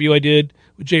an interview I did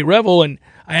with Jay Revel, and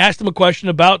I asked him a question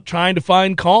about trying to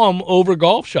find calm over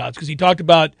golf shots, because he talked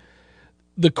about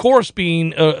the course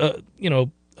being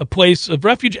a place of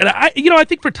refuge. And I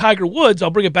think for Tiger Woods,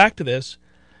 I'll bring it back to this,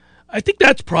 I think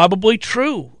that's probably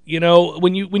true.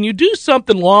 When you do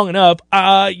something long enough,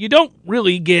 you don't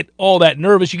really get all that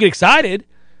nervous. You get excited.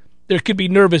 There could be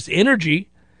nervous energy.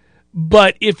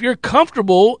 But if you're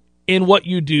comfortable in what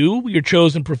you do, your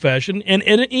chosen profession, and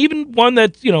even one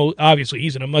that's, obviously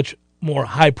he's in a much more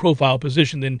high-profile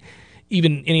position than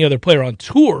even any other player on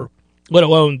tour, let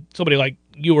alone somebody like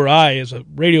you or I as a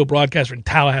radio broadcaster in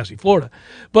Tallahassee, Florida.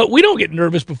 But we don't get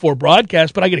nervous before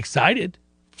broadcast, but I get excited.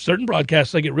 Certain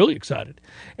broadcasts, I get really excited.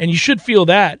 And you should feel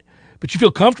that, but you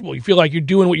feel comfortable. You feel like you're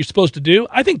doing what you're supposed to do.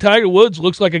 I think Tiger Woods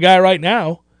looks like a guy right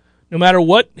now, no matter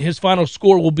what his final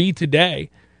score will be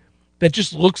today, that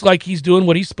just looks like he's doing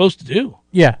what he's supposed to do.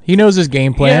 Yeah, he knows his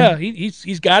game plan. Yeah,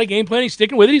 he's got a game plan. He's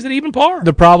sticking with it. He's at even par.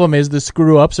 The problem is the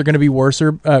screw-ups are going to be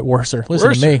worser. Listen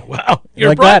to me. Wow, you're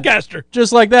like a broadcaster. That.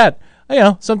 Just like that.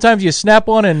 Sometimes you snap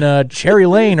one in Cherry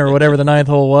Lane or whatever the 9th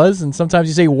hole was, and sometimes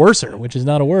you say worser, which is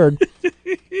not a word.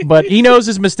 But he knows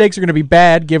his mistakes are going to be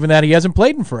bad, given that he hasn't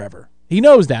played in forever. He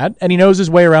knows that, and he knows his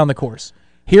way around the course.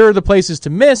 Here are the places to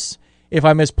miss. If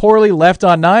I miss poorly, left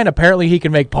on 9, apparently he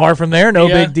can make par from there. No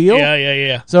big deal.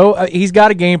 Yeah. So he's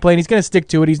got a game plan. He's going to stick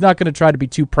to it. He's not going to try to be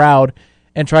too proud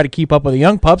and try to keep up with the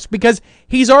young pups, because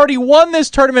he's already won this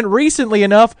tournament recently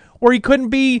enough where he couldn't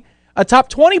be a top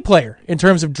 20 player in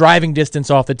terms of driving distance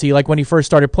off the tee, like when he first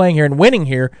started playing here and winning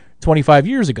here 25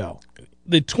 years ago.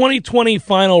 The 2020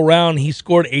 final round, he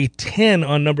scored a 10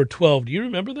 on number 12. Do you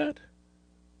remember that?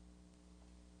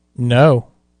 No.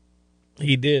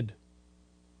 He did.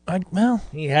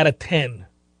 He had a 10.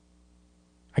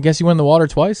 I guess he won the water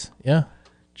twice? Yeah.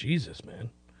 Jesus,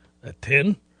 man. A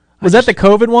 10? Was that the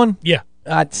COVID one? Yeah.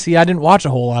 I didn't watch a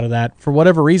whole lot of that. For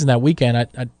whatever reason that weekend,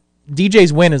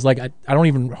 DJ's win is like, I don't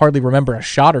even hardly remember a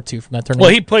shot or two from that tournament.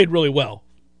 Well, he played really well.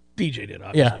 DJ did,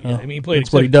 obviously. Yeah. I mean, he played.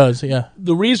 That's what he does, yeah.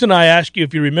 The reason I asked you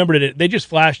if you remembered it, they just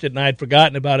flashed it and I had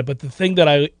forgotten about it, but the thing that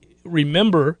I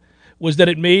remember was that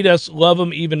it made us love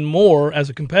him even more as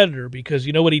a competitor, because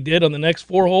you know what he did on the next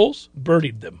 4 holes?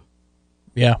 Birdied them.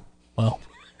 Yeah, well.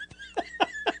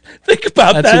 Think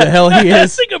about that. That's who the hell he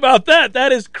is. Think about that.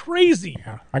 That is crazy.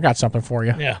 Yeah, I got something for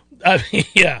you. Yeah. I mean,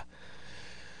 yeah.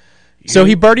 So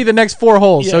he birdied the next 4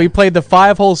 holes. Yeah. So he played the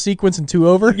 5-hole sequence in 2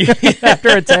 over after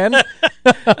a 10.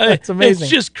 That's amazing.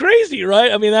 It's just crazy,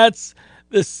 right? I mean, that's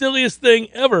the silliest thing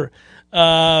ever.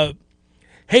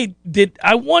 Hey,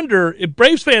 I wonder if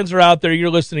Braves fans are out there, you're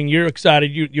listening, you're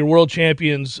excited, your world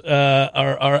champions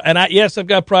are and yes, I've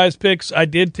got prize picks. I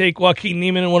did take Joaquin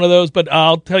Niemann in one of those, but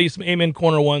I'll tell you some Amen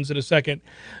Corner ones in a second.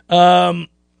 I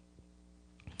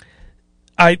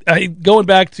going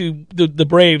back to the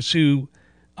Braves, who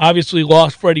obviously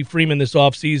lost Freddie Freeman this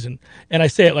offseason, and I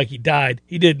say it like he died.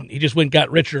 He didn't. He just went and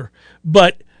got richer.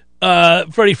 But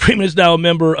Freddie Freeman is now a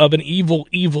member of an evil,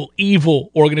 evil, evil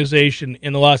organization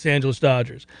in the Los Angeles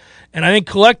Dodgers. And I think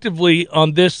collectively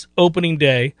on this opening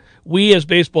day, we as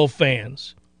baseball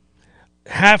fans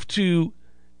have to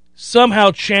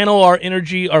somehow channel our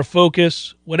energy, our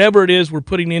focus, whatever it is we're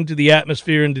putting into the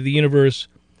atmosphere, into the universe,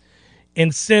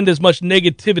 and send as much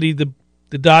negativity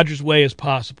the Dodgers' way as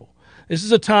possible. This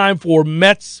is a time for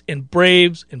Mets and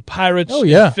Braves and Pirates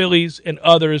and Phillies and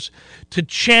others to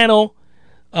channel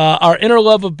our inner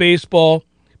love of baseball,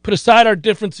 put aside our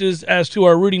differences as to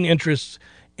our rooting interests,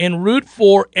 and root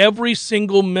for every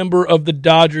single member of the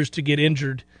Dodgers to get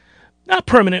injured. Not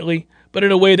permanently, but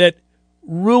in a way that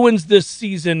ruins this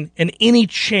season and any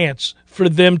chance for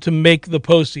them to make the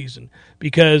postseason,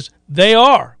 because they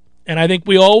are. And I think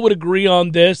we all would agree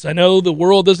on this. I know the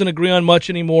world doesn't agree on much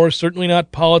anymore, certainly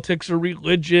not politics or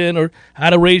religion or how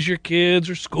to raise your kids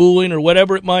or schooling or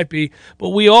whatever it might be, but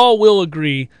we all will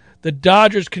agree the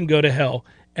Dodgers can go to hell,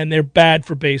 and they're bad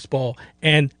for baseball,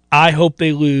 and I hope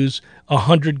they lose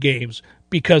 100 games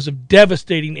because of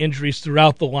devastating injuries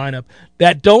throughout the lineup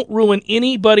that don't ruin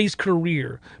anybody's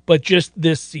career, but just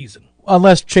this season.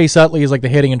 Unless Chase Utley is like the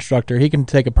hitting instructor. He can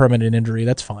take a permanent injury.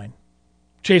 That's fine.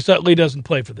 Chase Utley doesn't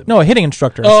play for them. No, a hitting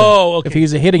instructor. Oh, okay. If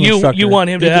he's a hitting instructor. You want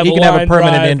him to have a line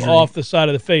drive off the side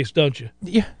of the face, don't you?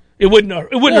 Yeah. It wouldn't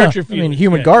hurt your feelings. I mean,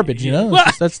 human garbage, you know?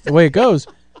 That's the way it goes.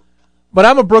 But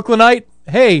I'm a Brooklynite.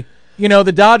 Hey,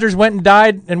 the Dodgers went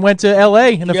to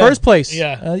L.A. in the first place.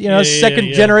 Yeah.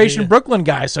 Second-generation Brooklyn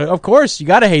guy. So, of course, you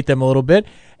got to hate them a little bit.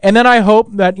 And then I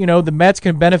hope that, the Mets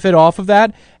can benefit off of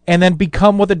that and then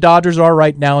become what the Dodgers are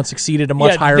right now and succeed at a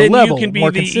much higher level. Then you can be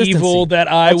the evil that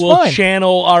I will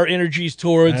channel our energies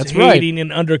towards hating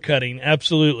and undercutting.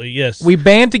 Absolutely, yes. We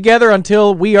band together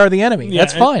until we are the enemy.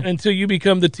 That's fine. Until you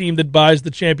become the team that buys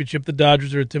the championship the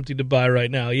Dodgers are attempting to buy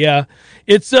right now. Yeah,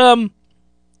 it's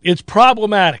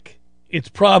problematic. It's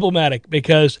problematic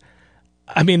because,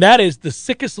 that is the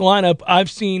sickest lineup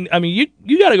I've seen.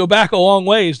 You got to go back a long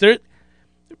ways. There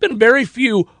have been very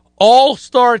few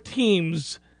all-star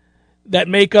teams that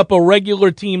make up a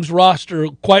regular team's roster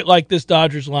quite like this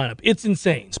Dodgers lineup. It's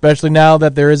insane. Especially now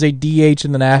that there is a DH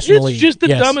in the National League. It's just the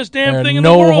dumbest damn thing in the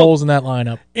world. world. No holes in that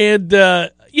lineup. And,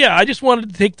 I just wanted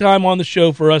to take time on the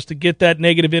show for us to get that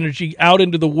negative energy out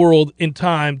into the world in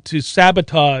time to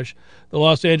sabotage the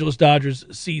Los Angeles Dodgers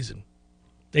season.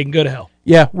 They can go to hell.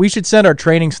 Yeah, we should send our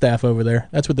training staff over there.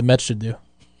 That's what the Mets should do.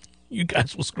 You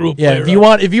guys will screw up. Yeah, if you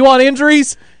want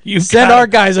injuries, send our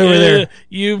guys over there.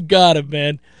 You've got it,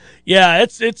 man. Yeah,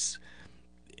 it's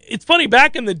funny.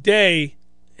 Back in the day,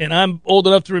 and I'm old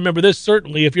enough to remember this,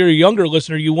 certainly. If you're a younger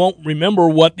listener, you won't remember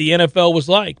what the NFL was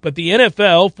like. But the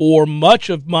NFL, for much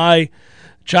of my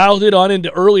childhood on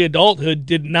into early adulthood,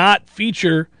 did not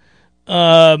feature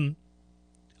a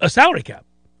salary cap.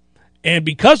 And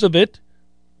because of it,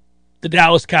 the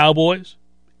Dallas Cowboys,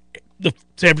 the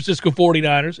San Francisco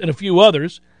 49ers, and a few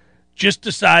others just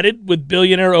decided with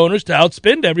billionaire owners to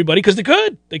outspend everybody because they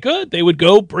could. They would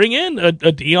go bring in a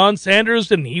Deion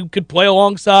Sanders, and he could play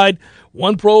alongside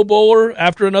one Pro Bowler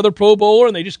after another Pro Bowler,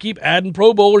 and they just keep adding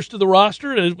Pro Bowlers to the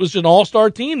roster, and it was an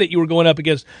all-star team that you were going up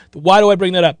against. Why do I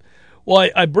bring that up? Well,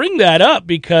 I bring that up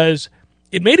because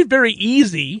it made it very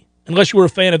easy, unless you were a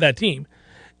fan of that team,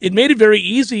 it made it very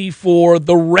easy for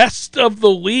the rest of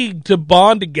the league to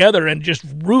bond together and just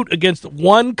root against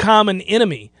one common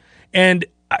enemy. And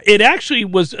it actually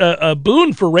was a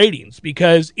boon for ratings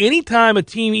because anytime a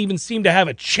team even seemed to have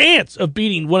a chance of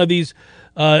beating one of these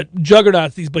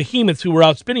juggernauts, these behemoths who were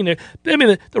outspinning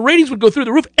there, the ratings would go through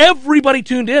the roof. Everybody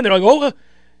tuned in. They're like,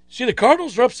 see, the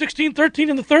Cardinals are up 16-13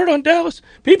 in the third on Dallas.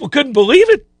 People couldn't believe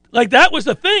it. Like, that was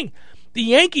the thing. The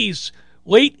Yankees,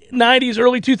 late 90s,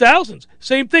 early 2000s,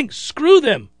 same thing. Screw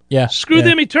them. Yeah. Screw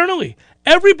them eternally.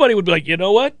 Everybody would be like, you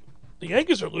know what? The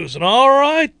Yankees are losing. All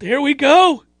right, here we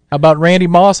go. How about Randy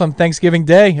Moss on Thanksgiving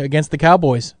Day against the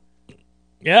Cowboys?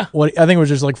 Yeah. I think it was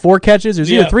just like 4 catches. It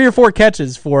was either 3 or 4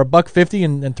 catches for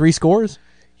 $150 and 3 scores.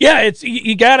 Yeah, it's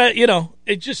you gotta,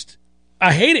 it just,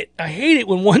 I hate it. I hate it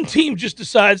when one team just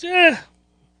decides,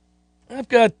 I've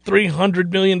got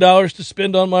 $300 million to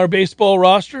spend on my baseball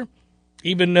roster,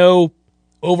 even though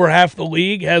over half the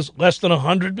league has less than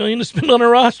 $100 million to spend on a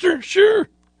roster. Sure.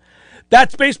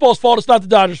 That's baseball's fault. It's not the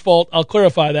Dodgers' fault. I'll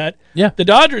clarify that. Yeah. The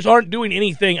Dodgers aren't doing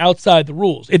anything outside the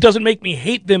rules. It doesn't make me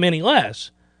hate them any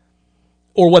less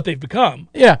or what they've become.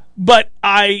 Yeah. But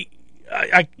I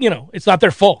it's not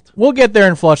their fault. We'll get there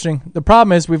in Flushing. The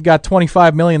problem is we've got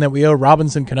 $25 million that we owe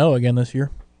Robinson Cano again this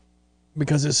year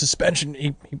because his suspension,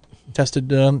 he tested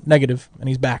negative, and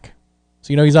he's back.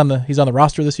 So he's on the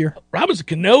roster this year. Robinson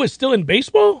Cano is still in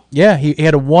baseball? Yeah, he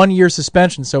had a 1-year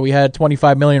suspension, so we had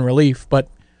 $25 million relief, but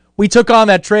we took on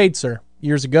that trade, sir,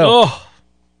 years ago. Oh.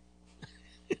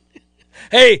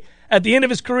 Hey, at the end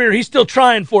of his career, he's still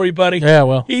trying for you, buddy. Yeah,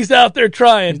 well. He's out there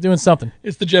trying. He's doing something.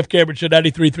 It's the Jeff Cameron Show,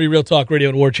 93.3 Real Talk Radio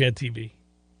and War Chant TV.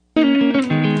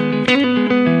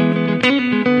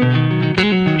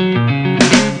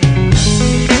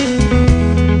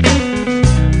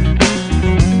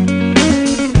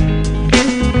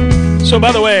 So,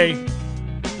 by the way,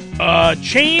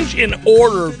 change in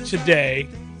order today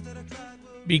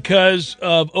because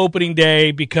of opening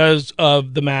day, because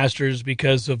of the Masters,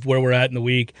 because of where we're at in the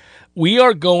week. We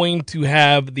are going to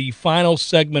have the final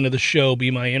segment of the show be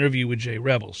my interview with Jay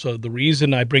Rebel. So the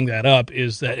reason I bring that up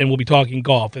is that, and we'll be talking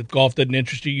golf. If golf doesn't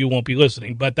interest you, you won't be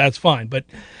listening, but that's fine. But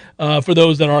for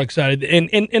those that are excited, and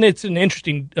it's an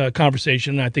interesting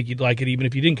conversation, and I think you'd like it even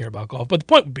if you didn't care about golf. But the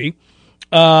point would be,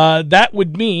 that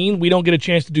would mean we don't get a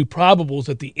chance to do probables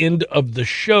at the end of the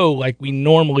show like we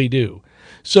normally do.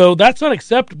 So that's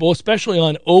unacceptable, especially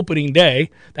on opening day.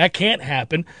 That can't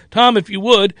happen. Tom, if you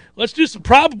would, let's do some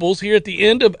probables here at the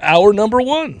end of hour number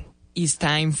 1. It's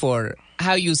time for,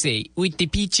 how you say, with the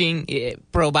pitching,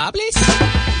 probables?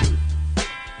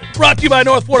 Brought to you by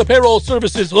North Florida Payroll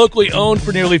Services, locally owned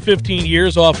for nearly 15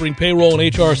 years, offering payroll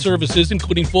and HR services,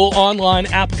 including full online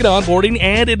applicant onboarding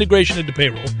and integration into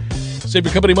payroll. Save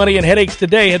your company money and headaches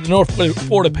today. Head to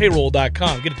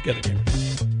northfloridapayroll.com. Get it together, Cameron.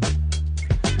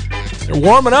 They're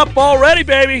warming up already,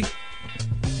 baby.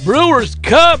 Brewers,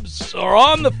 Cubs are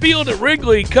on the field at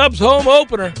Wrigley. Cubs home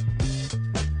opener.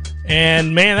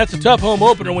 And, man, that's a tough home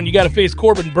opener when you got to face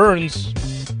Corbin Burns.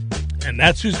 And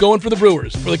that's who's going for the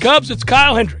Brewers. For the Cubs, it's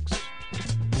Kyle Hendricks.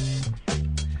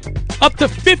 Up to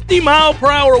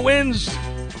 50-mile-per-hour winds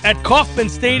at Kauffman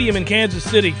Stadium in Kansas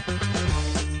City.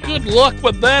 Good luck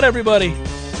with that, everybody.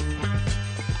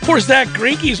 Poor Zach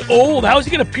Greinke's old. How is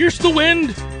he going to pierce the wind?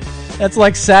 That's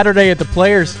like Saturday at the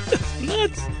Players. That's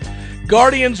nuts.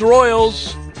 Guardians,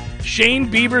 Royals,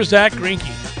 Shane Bieber, Zach Greinke.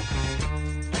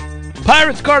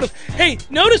 Pirates, Cardinals. Hey,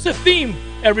 notice a theme,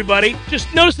 everybody.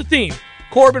 Just notice the theme.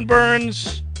 Corbin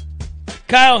Burns,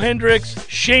 Kyle Hendricks,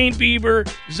 Shane Bieber,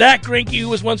 Zach Greinke, who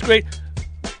was once great.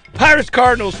 Pirates,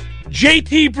 Cardinals,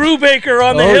 JT Brubaker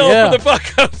on the hill for the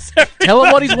Buccos. Tell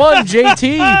him what he's won,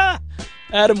 JT.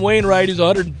 Adam Wainwright, who's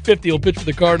 150, will pitch for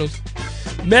the Cardinals.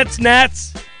 Mets,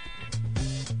 Nats,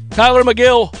 Tyler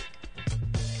McGill.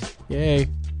 Yay.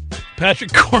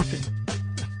 Patrick Corbin.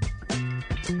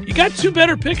 You got two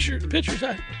better pitchers.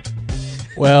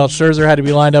 Well, Scherzer had to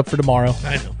be lined up for tomorrow.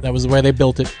 I know. That was the way they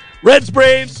built it. Reds,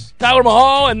 Braves, Tyler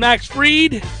Mahal and Max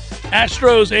Fried.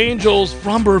 Astros, Angels,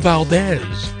 Framber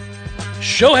Valdez.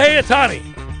 Shohei Ohtani.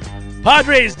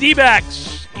 Padres,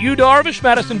 D-backs, Yu Darvish,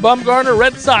 Madison Bumgarner.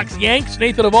 Red Sox, Yanks,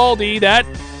 Nathan Eovaldi. That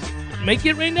may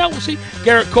get rained out. We'll see.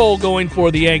 Garrett Cole going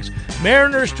for the Yanks.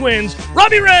 Mariners, Twins,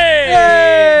 Robbie Ray.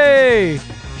 Yay!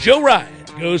 Joe Ryan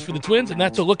goes for the Twins, and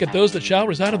that's a look at those that shall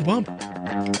reside on the bump.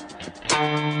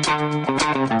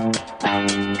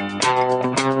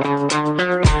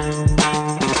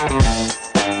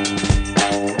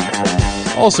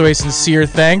 Also, a sincere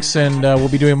thanks, and we'll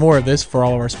be doing more of this for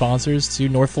all of our sponsors, to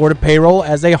North Florida Payroll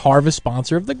as a harvest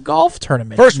sponsor of the golf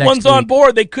tournament. First ones on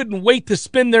board, they couldn't wait to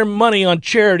spend their money on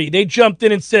charity. They jumped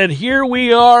in and said, here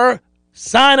we are,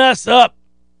 sign us up.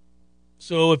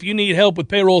 So if you need help with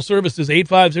payroll services,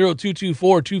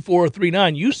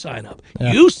 850-224-2439, you sign up.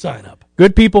 Yeah. You sign up.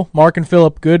 Good people, Mark and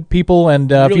Philip, good people. And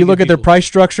really if you look at their price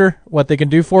structure, what they can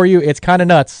do for you, it's kind of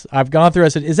nuts. I've gone through, I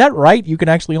said, is that right? You can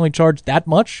actually only charge that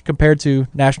much compared to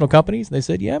national companies? And they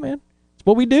said, yeah, man, it's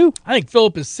what we do. I think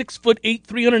Philip is 6'8",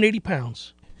 380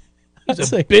 pounds.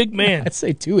 He's a big man. I'd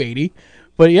say 280,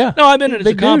 but yeah. No, I meant it as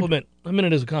a compliment. I meant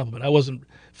it as a compliment. I wasn't,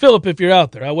 Philip, if you're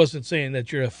out there, I wasn't saying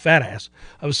that you're a fat ass.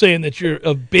 I was saying that you're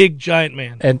a big, giant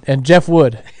man. And Jeff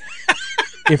Wood.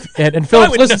 And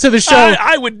Phillips listens to the show.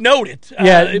 I would note it.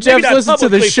 Yeah, Jeff's listened to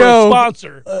the show.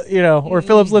 Sponsor. Or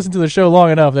Phillips listened to the show long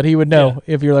enough that he would know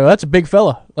if you're like, oh, that's a big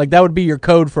fella. Like that would be your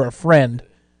code for a friend.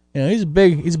 He's a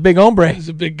big hombre. He's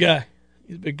a big guy.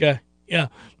 Yeah,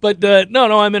 but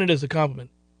no, I meant it as a compliment.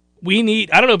 We need,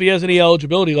 I don't know if he has any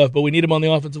eligibility left, but we need him on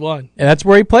the offensive line. And that's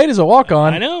where he played as a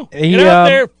walk-on. I know. Get out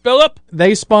there, Phillip.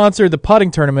 They sponsored the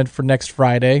putting tournament for next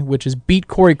Friday, which is beat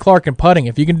Corey Clark in putting.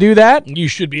 If you can do that, you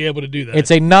should be able to do that. It's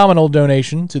a nominal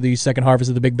donation to the second harvest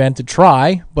of the Big Bend to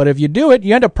try, but if you do it,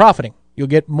 you end up profiting. You'll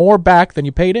get more back than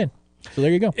you paid in. So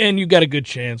there you go. And you got a good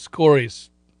chance.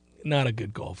 Corey's not a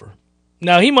good golfer.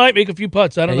 Now, he might make a few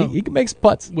putts. I don't know. He can make some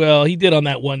putts. Well, he did on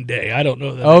that one day. I don't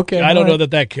know that. Okay. I don't know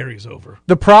that carries over.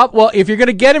 Well, if you're going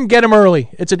to get him early.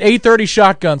 It's an 8:30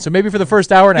 shotgun, so maybe for the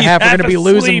first hour and a half we're going to be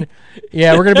losing.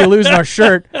 Yeah, we're going to be losing our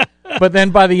shirt. But then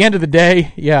by the end of the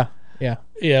day, yeah,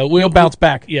 we'll bounce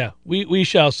back. Yeah, we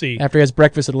shall see. After he has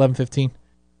breakfast at 11:15. You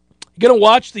going to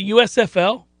watch the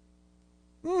USFL?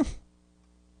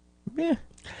 Yeah.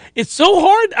 It's so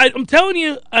hard. I'm telling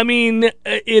you, I mean,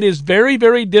 it is very,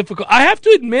 very difficult. I have to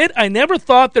admit, I never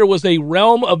thought there was a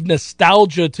realm of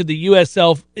nostalgia to the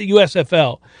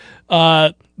USFL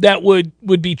that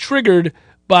would be triggered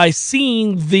by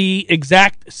seeing the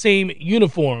exact same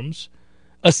uniforms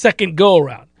a second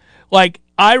go-around. Like,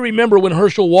 I remember when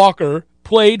Herschel Walker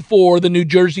played for the New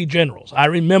Jersey Generals. I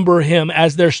remember him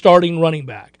as their starting running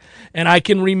back. And I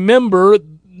can remember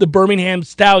the Birmingham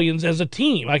Stallions as a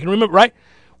team. I can remember, right?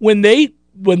 When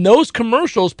those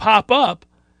commercials pop up,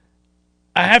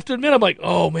 I have to admit, I'm like,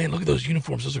 oh, man, look at those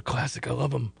uniforms. Those are classic. I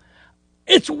love them.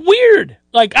 It's weird.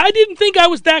 Like, I didn't think I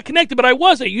was that connected, but I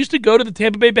was. I used to go to the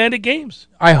Tampa Bay Bandit games.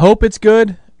 I hope it's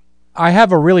good. I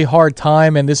have a really hard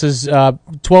time, and this is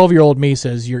 12-year-old me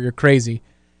says you're crazy.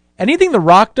 Anything The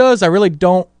Rock does, I really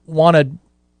don't want to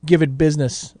give it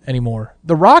business anymore.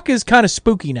 The Rock is kind of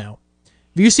spooky now.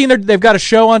 Have you seen they've got a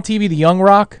show on TV, The Young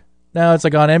Rock? Now it's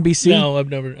like on NBC. No, I've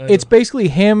never. It's basically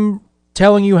him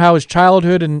telling you how his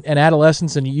childhood and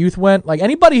adolescence and youth went. Like,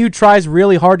 anybody who tries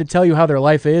really hard to tell you how their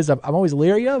life is, I'm always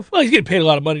leery of. Well, he's getting paid a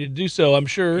lot of money to do so, I'm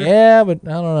sure. Yeah, but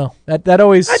I don't know. That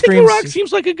always I screams. think The Rock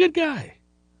seems like a good guy.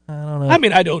 I don't know. I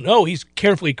mean, I don't know. He's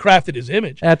carefully crafted his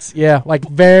image. That's, like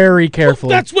very carefully.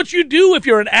 Well, that's what you do if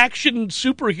you're an action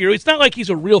superhero. It's not like he's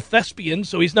a real thespian,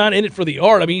 so he's not in it for the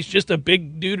art. I mean, he's just a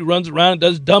big dude who runs around and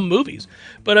does dumb movies.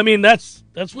 But, I mean, that's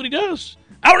what he does.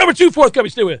 Hour number 2, forthcoming.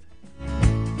 Stay with.